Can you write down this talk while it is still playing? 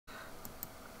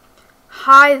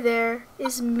Hi there,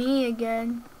 it's me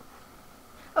again.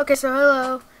 Okay, so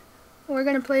hello. We're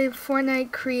gonna play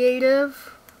Fortnite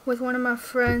Creative with one of my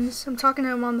friends. I'm talking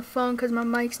to him on the phone because my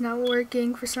mic's not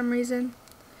working for some reason.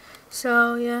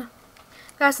 So yeah,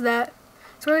 that's that.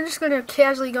 So we're just gonna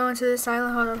casually go into this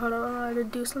island. Hold on, I gotta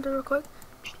do something real quick.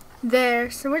 There.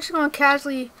 So we're just gonna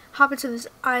casually hop into this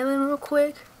island real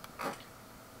quick.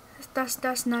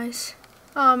 That's nice.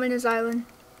 Oh, I'm in this island.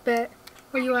 Bet.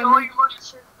 Where you at, man?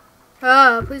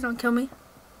 Please don't kill me.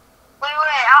 Wait,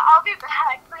 I'll be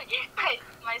back.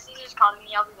 My sister's calling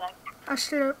me, I'll be back. I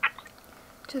should have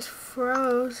just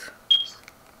froze.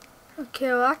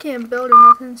 Okay, well I can't build or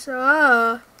nothing,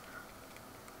 so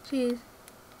jeez.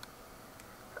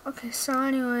 Okay, so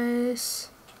anyways,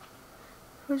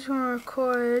 we're just gonna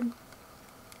record.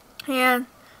 And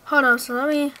hold on, so let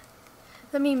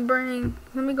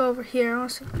me go over here. I want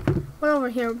to see what over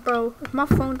here, bro. If my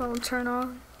phone don't turn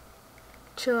on,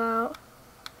 chill out.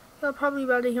 Y'all probably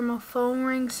about to hear my phone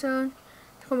ring soon.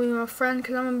 It's gonna be my friend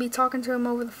because I'm gonna be talking to him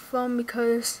over the phone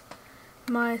because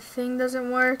my thing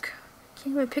doesn't work.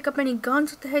 Can't even pick up any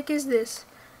guns. What the heck is this?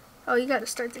 Oh, you gotta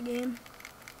start the game.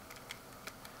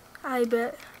 I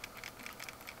bet.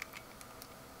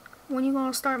 When you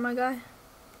gonna start, my guy?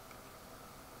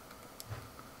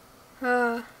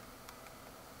 Come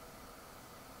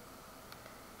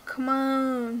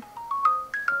on.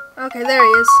 Okay, there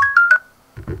he is.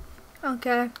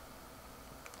 Okay.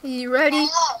 Are you ready?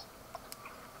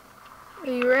 Are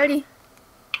you ready?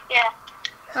 Yeah.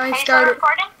 I started.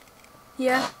 Recording?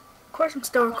 Yeah. Of course I'm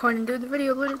still recording, dude. The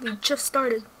video literally just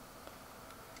started.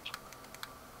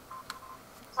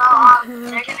 So,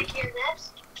 they're gonna hear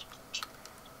this?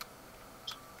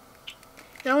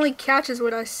 It only catches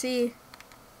what I see.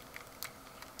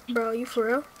 Bro, you for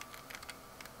real?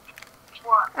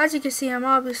 What? As you can see, I'm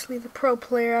obviously the pro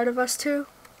player out of us two.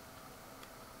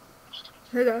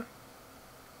 There you go.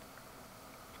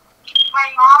 My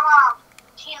mama,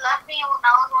 she left me when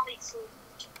I was only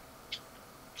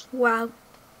 2. Wow.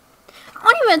 I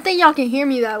don't even think y'all can hear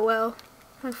me that well.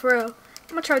 Like, for real. I'm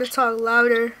gonna try to talk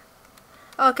louder.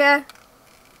 Okay?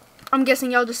 I'm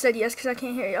guessing y'all just said yes because I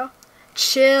can't hear y'all.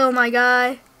 Chill, my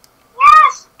guy.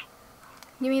 Yes!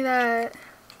 Give me that.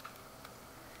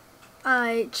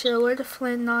 Alright, chill. Where the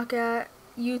flint knock at?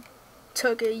 You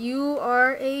took it. You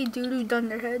are a doo-doo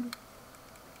dunderhead.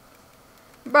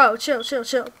 Bro, chill.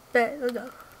 Bet, let's go.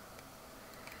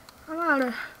 I'm out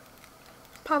of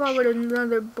pop out with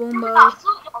another boom bow.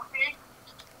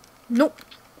 Nope.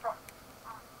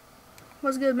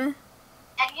 What's good, man?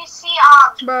 And you see,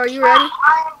 bro, are you ready?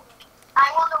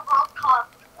 I won the World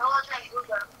Cup. It was in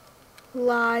Uber.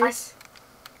 Lies.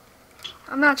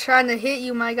 I'm not trying to hit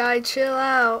you, my guy. Chill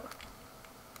out.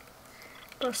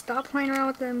 Bro, stop playing around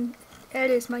with them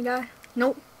edits, my guy.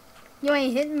 Nope. You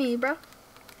ain't hitting me, bro.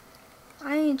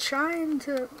 I ain't trying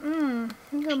to.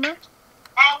 You go, bro.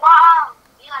 And wow,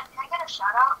 Eli, can I get a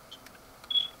shout out?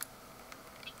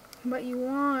 What you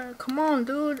want? Come on,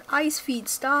 dude. Ice feet,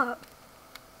 stop.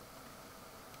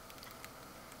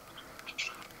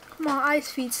 Come on,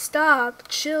 ice feet, stop.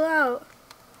 Chill out.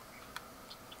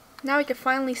 Now we can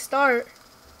finally start.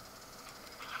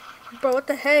 Bro, what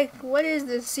the heck? What is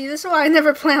this? See, this is why I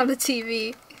never play on the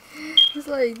TV. It's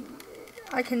like,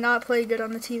 I cannot play good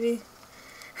on the TV.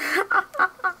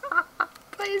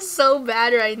 Playing so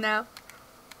bad right now.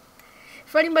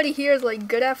 If anybody here is like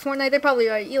good at Fortnite, they're probably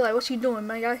like, Eli, what you doing,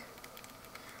 my guy?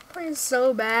 Playing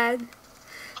so bad.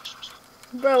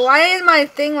 Bro, why is my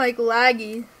thing like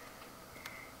laggy?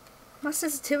 My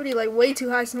sensitivity like way too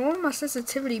high. So when would my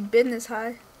sensitivity been this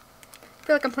high? I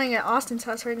feel like I'm playing at Austin's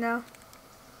house right now.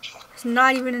 It's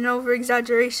not even an over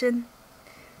exaggeration.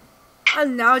 I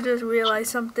now just realized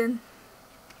something.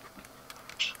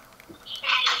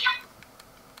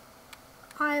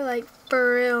 I like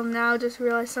for real now just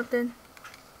realized something.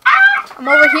 I'm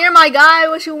over here, my guy.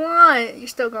 What you want? You're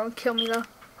still gonna kill me though.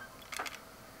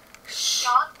 Shh.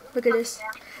 Look at this.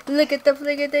 Look at the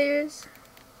flickers.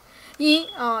 Yeet.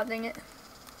 Oh, dang it.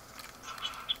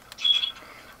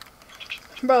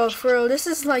 Bro, for real, this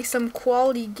is like some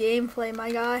quality gameplay,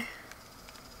 my guy.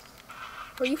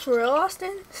 Are you for real,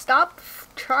 Austin? Stop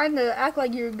trying to act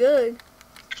like you're good.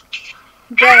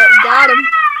 Bet, got him.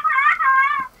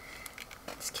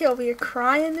 This kid over here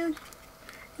crying, dude.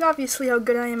 You obviously how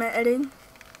good I am at editing.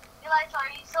 Eli, are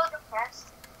you so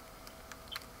depressed?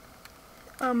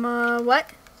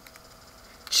 What?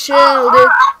 Chill, dude.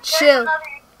 Chill.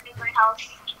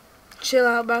 Chill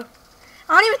out, bro.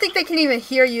 I don't even think they can even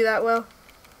hear you that well.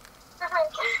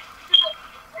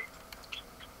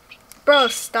 Bro,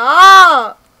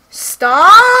 stop!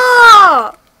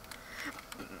 Stop!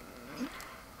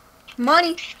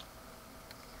 Money.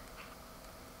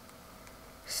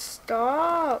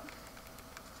 Stop.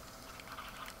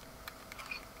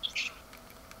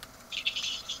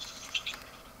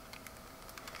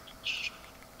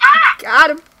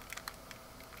 Got him.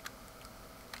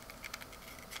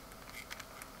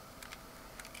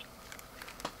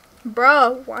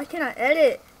 Bro, why can't I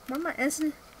edit? Why am I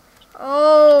instant?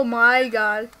 Oh my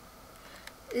god.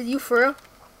 Is you for real?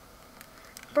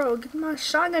 Bro, get my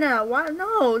shotgun out. Why?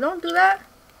 No, don't do that.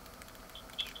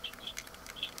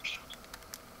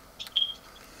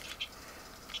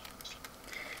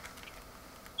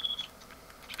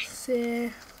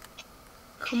 See.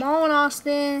 Come on,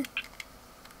 Austin.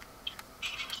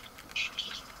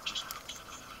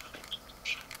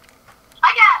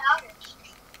 I got it.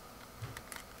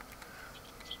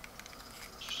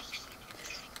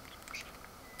 Okay.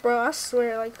 Bro, I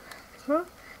swear, like, huh?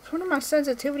 When my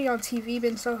sensitivity on TV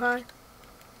been so high?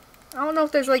 I don't know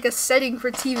if there's like a setting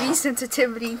for TV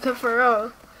sensitivity, but for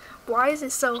real. Why is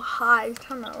it so high?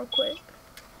 Come out real quick.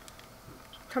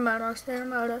 Come out, Austin.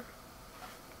 I'm out of.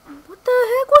 What the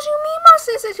heck? What you mean my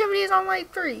sensitivity is on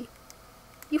like 3?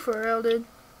 You for real, dude?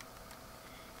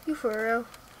 You for real?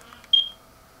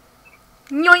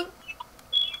 Yoink!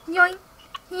 Yoink!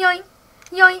 Yoink!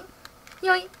 Yoink!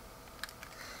 Yoink!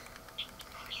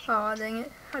 Oh, dang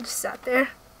it. I just sat there.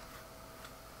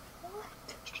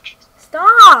 What?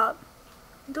 Stop!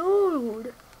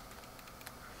 Dude!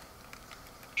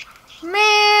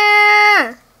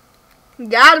 Man!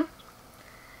 Got him!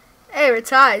 Hey, we're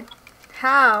tied.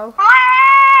 How?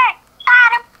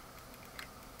 Got him.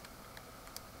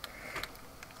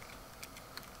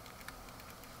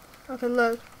 Okay,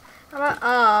 look.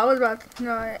 I was about to.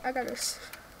 No, I got this.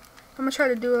 I'm gonna try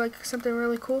to do like something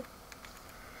really cool.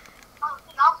 Oh,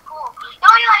 that was cool. No,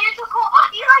 Eli, you're too cool.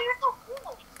 Eli, you're too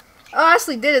cool. Oh, I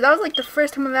actually did it. That was like the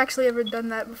first time I've actually ever done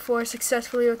that before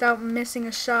successfully without missing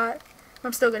a shot.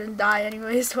 I'm still gonna die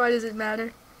anyways, so why does it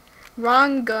matter?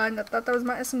 Wrong gun. I thought that was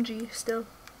my SMG still.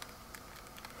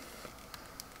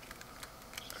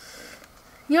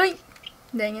 Yoink!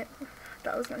 Dang it. I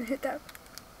thought I was gonna hit that.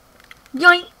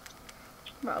 Yoink!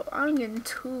 Wow, I'm getting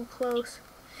too close.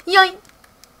 Yoink!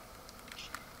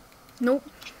 Nope.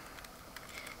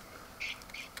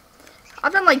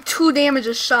 I've done like 2 damage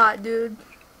a shot, dude.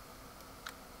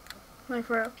 Like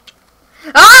for real.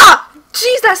 Ah!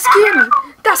 Jeez, that scared me.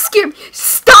 That scared me.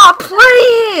 Stop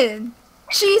playing!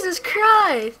 Jesus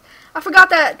Christ. I forgot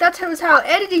that was how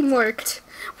editing worked.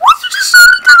 What? You just shot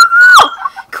me down the wall!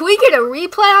 Can we get a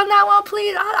replay on that one,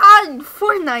 please?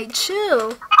 Fortnite,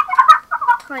 chill.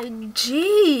 Like,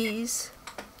 jeez.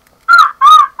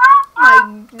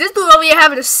 Like, this dude over here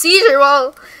having a seizure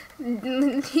while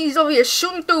he's over here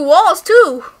shooting through walls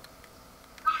too.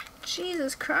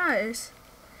 Jesus Christ.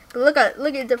 But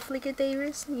look at the flicker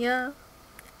Davis. Yeah.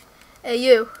 Hey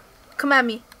you. Come at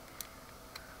me.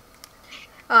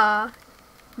 Dang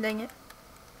it.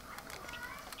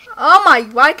 Oh my,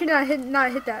 why can I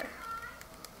not hit that?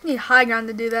 I need high ground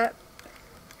to do that.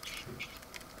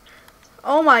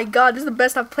 Oh my god, this is the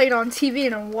best I've played on TV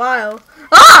in a while.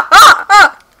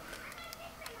 Ah!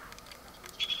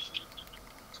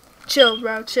 Chill,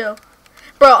 bro, chill.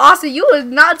 Bro, Austin, you was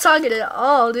not talking at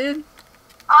all, dude.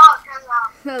 Oh, turn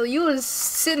around. No, you was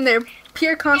sitting there,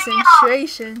 pure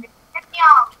concentration.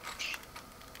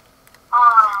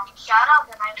 Shut up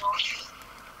and I will.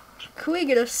 Can we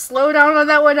get a slowdown on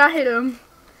that one? I hit him.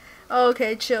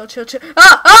 Okay, chill, chill, chill.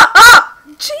 Ah!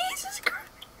 Jesus Christ.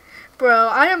 Bro,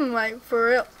 I am like, for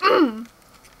real. Oh,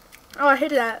 I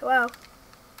hit that. Wow.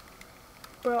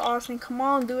 Bro, Austin, come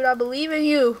on, dude. I believe in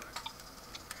you.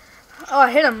 Oh,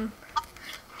 I hit him.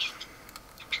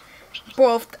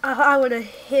 Bro, if I would have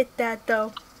hit that,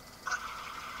 though.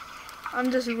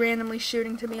 I'm just randomly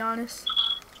shooting, to be honest.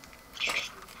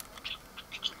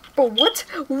 Bro, what?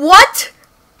 What?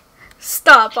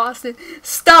 Stop, Austin.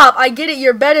 Stop. I get it.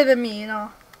 You're better than me, you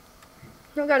know.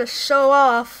 You don't gotta show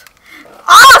off.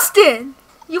 Austin!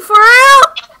 You for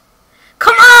real?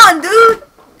 Come on, dude.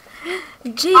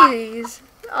 Jeez.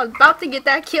 I was about to get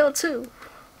that kill, too.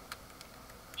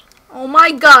 Oh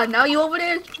my god. Now you over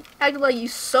there acting like you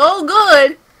so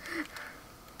good.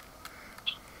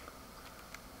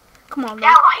 Come on, bro.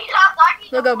 Yeah, why you not talking?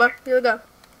 Look up, bro. Look up.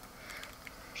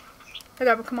 Look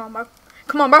up, bro. Come on, bro.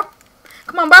 Come on, bro.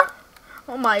 Come on, bro.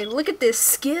 Oh my, look at this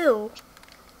skill.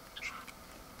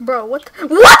 Bro, what?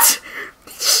 What?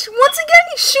 Once again,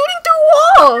 he's shooting through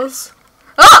walls.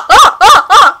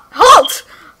 Halt!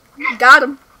 Got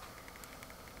him.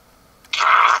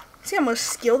 See how much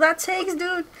skill that takes,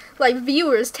 dude? Like,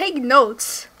 viewers, take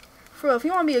notes. For real, if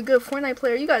you want to be a good Fortnite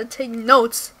player, you gotta take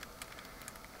notes.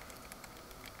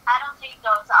 I don't take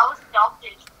those. I was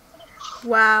adopted.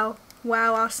 Wow.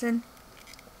 Wow, Austin.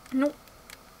 Nope.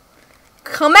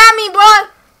 Come at me, bro.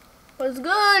 What's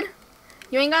good?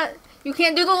 You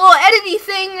can't do the little edity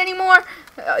thing anymore.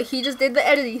 He just did the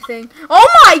edity thing. Oh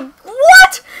my,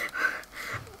 what?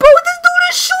 Bro, this dude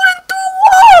is shooting through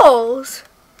walls.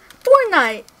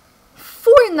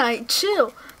 Fortnite,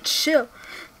 chill.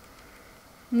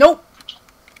 Nope.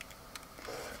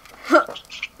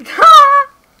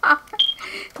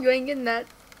 You ain't getting that.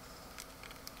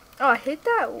 Oh, I hit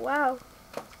that? Wow.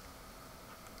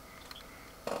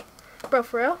 Bro,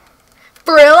 for real?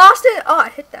 For real, Austin? Oh, I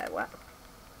hit that. Wow.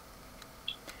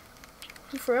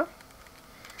 For real?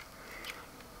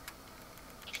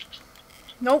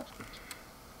 Nope.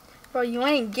 Bro, you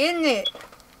ain't getting it.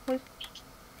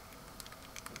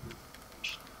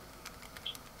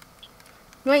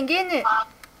 You ain't getting it.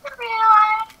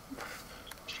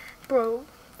 Bro,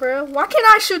 why can't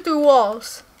I shoot through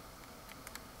walls?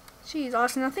 Jeez,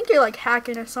 Austin, I think you're like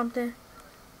hacking or something.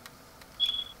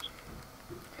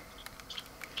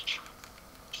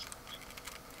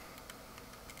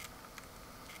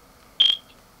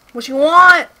 What you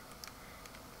want?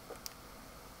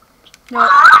 No.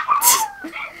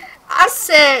 I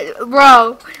said,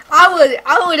 bro,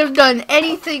 I would have done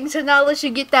anything to not let you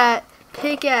get that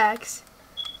pickaxe.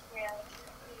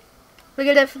 Look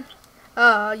at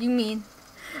that. You mean?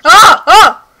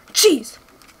 Oh, jeez.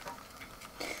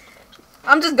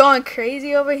 I'm just going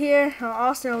crazy over here. Oh,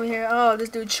 Austin over here. Oh, this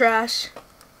dude trash.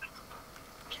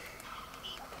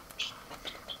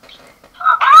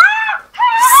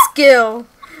 Skill.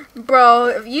 Bro,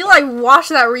 if you like watched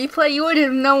that replay, you wouldn't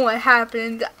have known what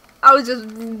happened. I was just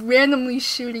randomly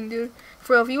shooting, dude.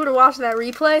 For real, if you would have watched that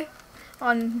replay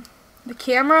on the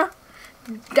camera,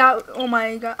 that, oh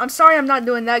my god. I'm sorry I'm not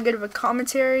doing that good of a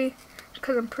commentary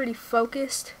because I'm pretty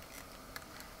focused.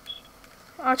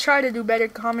 I'll try to do better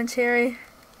commentary.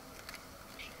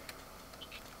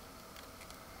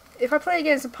 If I play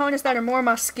against opponents that are more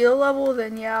my skill level,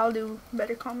 then yeah, I'll do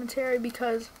better commentary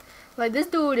because like this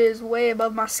dude is way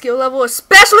above my skill level,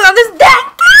 especially on this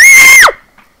deck.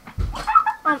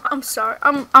 I'm sorry.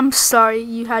 I'm sorry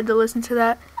you had to listen to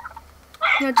that.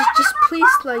 Yeah, just please,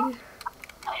 like,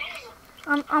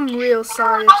 I'm real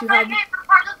sorry that you had.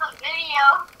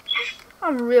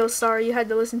 I'm real sorry you had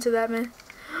to listen to that, man.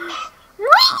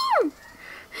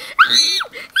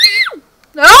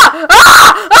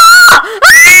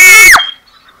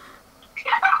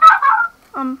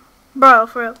 Bro,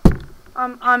 for real.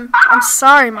 I'm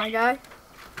sorry, my guy.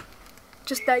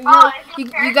 Just that, you know,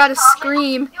 you gotta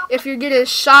scream if you're getting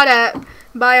shot at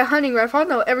by a hunting rifle. I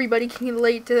know everybody can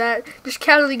relate to that. Just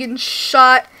casually getting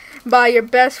shot by your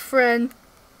best friend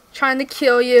trying to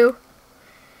kill you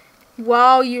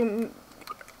while you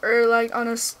are like on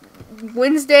a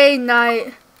Wednesday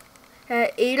night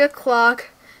at 8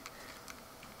 o'clock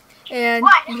and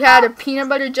you had a peanut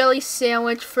butter jelly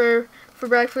sandwich for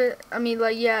breakfast. I mean,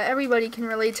 like, yeah, everybody can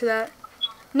relate to that.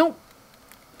 Nope.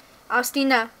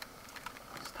 Austina.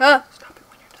 Huh? Stop it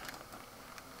when you're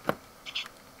done.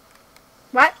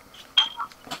 What?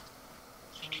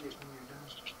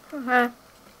 Okay.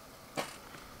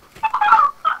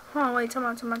 Hold on, wait, come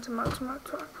on.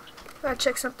 Gotta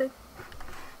check something.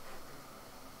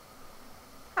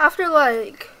 After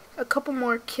like a couple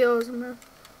more kills, I'm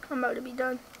about to be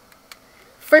done.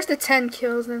 First to 10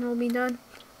 kills, then we'll be done.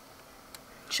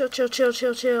 Chill.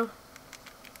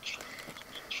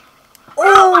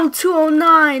 Oh,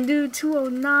 209, dude,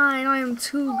 209. I am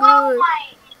too good.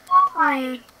 I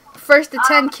am first to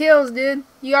 10 kills, dude.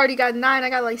 You already got 9. I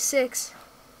got like 6.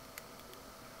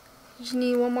 You just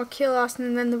need one more kill, Austin,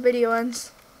 and then the video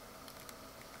ends.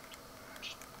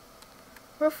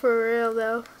 We're for real,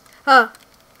 though. Huh.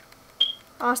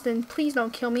 Austin, please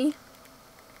don't kill me.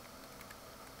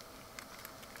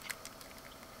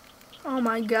 Oh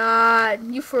my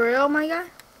god. You for real, my guy?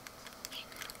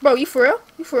 Bro, you for real?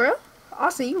 You for real?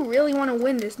 Austin, you really want to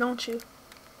win this, don't you?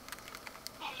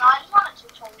 No, I just wanted to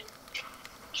try you.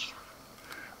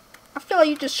 I feel like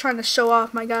you're just trying to show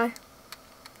off, my guy. No.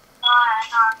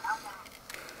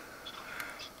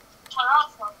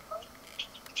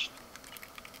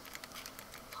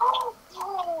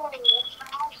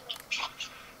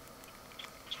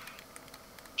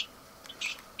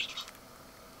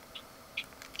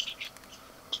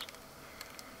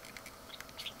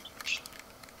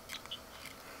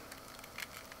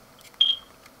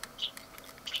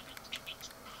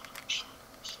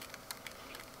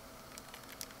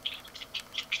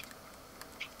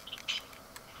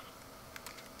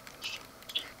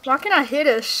 Why can I hit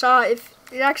a shot if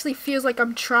it actually feels like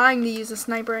I'm trying to use a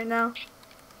sniper right now?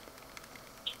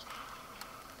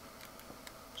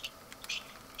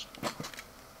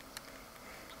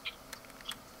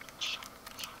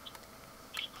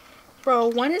 Bro,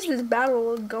 when is this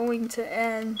battle going to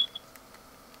end?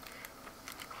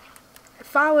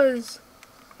 If I was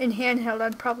in handheld,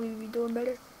 I'd probably be doing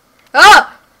better.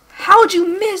 Ah! How'd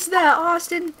you miss that,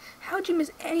 Austin? How'd you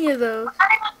miss any of those? I'm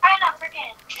trying to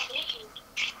freaking hit you.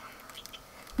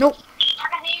 Nope.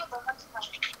 I'm gonna hit you with a bunch of stuff.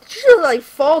 Did you just like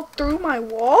fall through my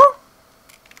wall?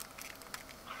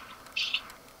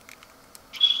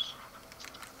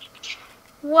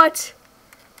 What?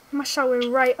 My shot went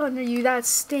right under you. That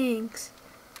stinks.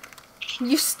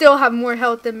 You still have more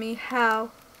health than me.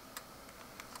 How?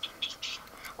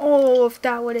 Oh, if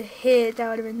that would have hit, that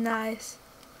would have been nice.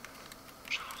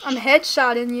 I'm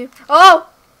headshotting you. Oh!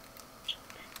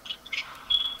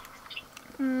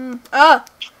 Come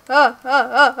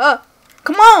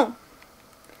on!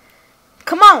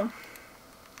 Come on!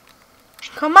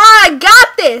 Come on! I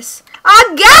got this!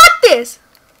 I got this!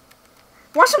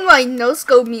 Watch him like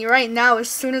no-scope me right now as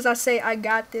soon as I say I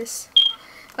got this.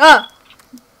 Oh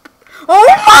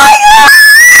my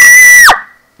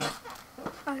god!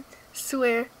 I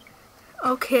swear.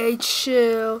 Okay,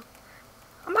 chill.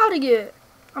 I'm gonna get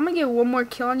one more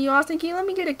kill on you, Austin. Can you let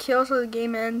me get a kill so the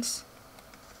game ends?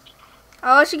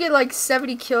 I'll let you get like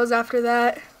 70 kills after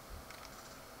that.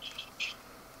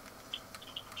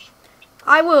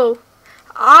 I will,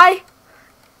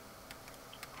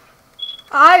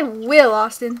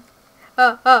 Austin.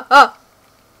 I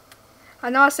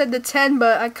know I said the 10,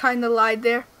 but I kinda lied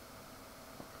there.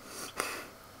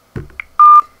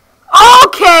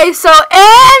 Okay, so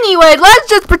anyway, let's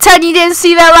just pretend you didn't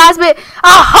see that last bit.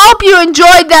 I hope you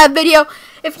enjoyed that video.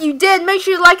 If you did, make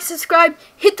sure you like and subscribe.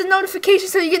 Hit the notification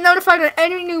so you get notified on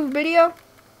any new video.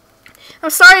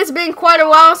 I'm sorry it's been quite a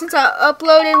while since I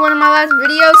uploaded one of my last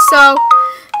videos, so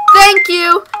thank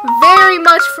you very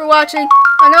much for watching.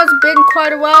 I know it's been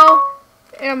quite a while,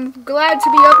 and I'm glad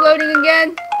to be uploading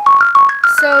again.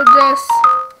 So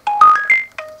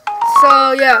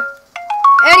yeah.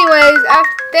 Anyways,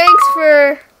 thanks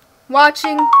for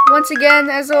watching once again.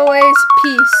 As always,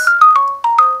 peace.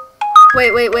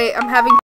 Wait, I'm having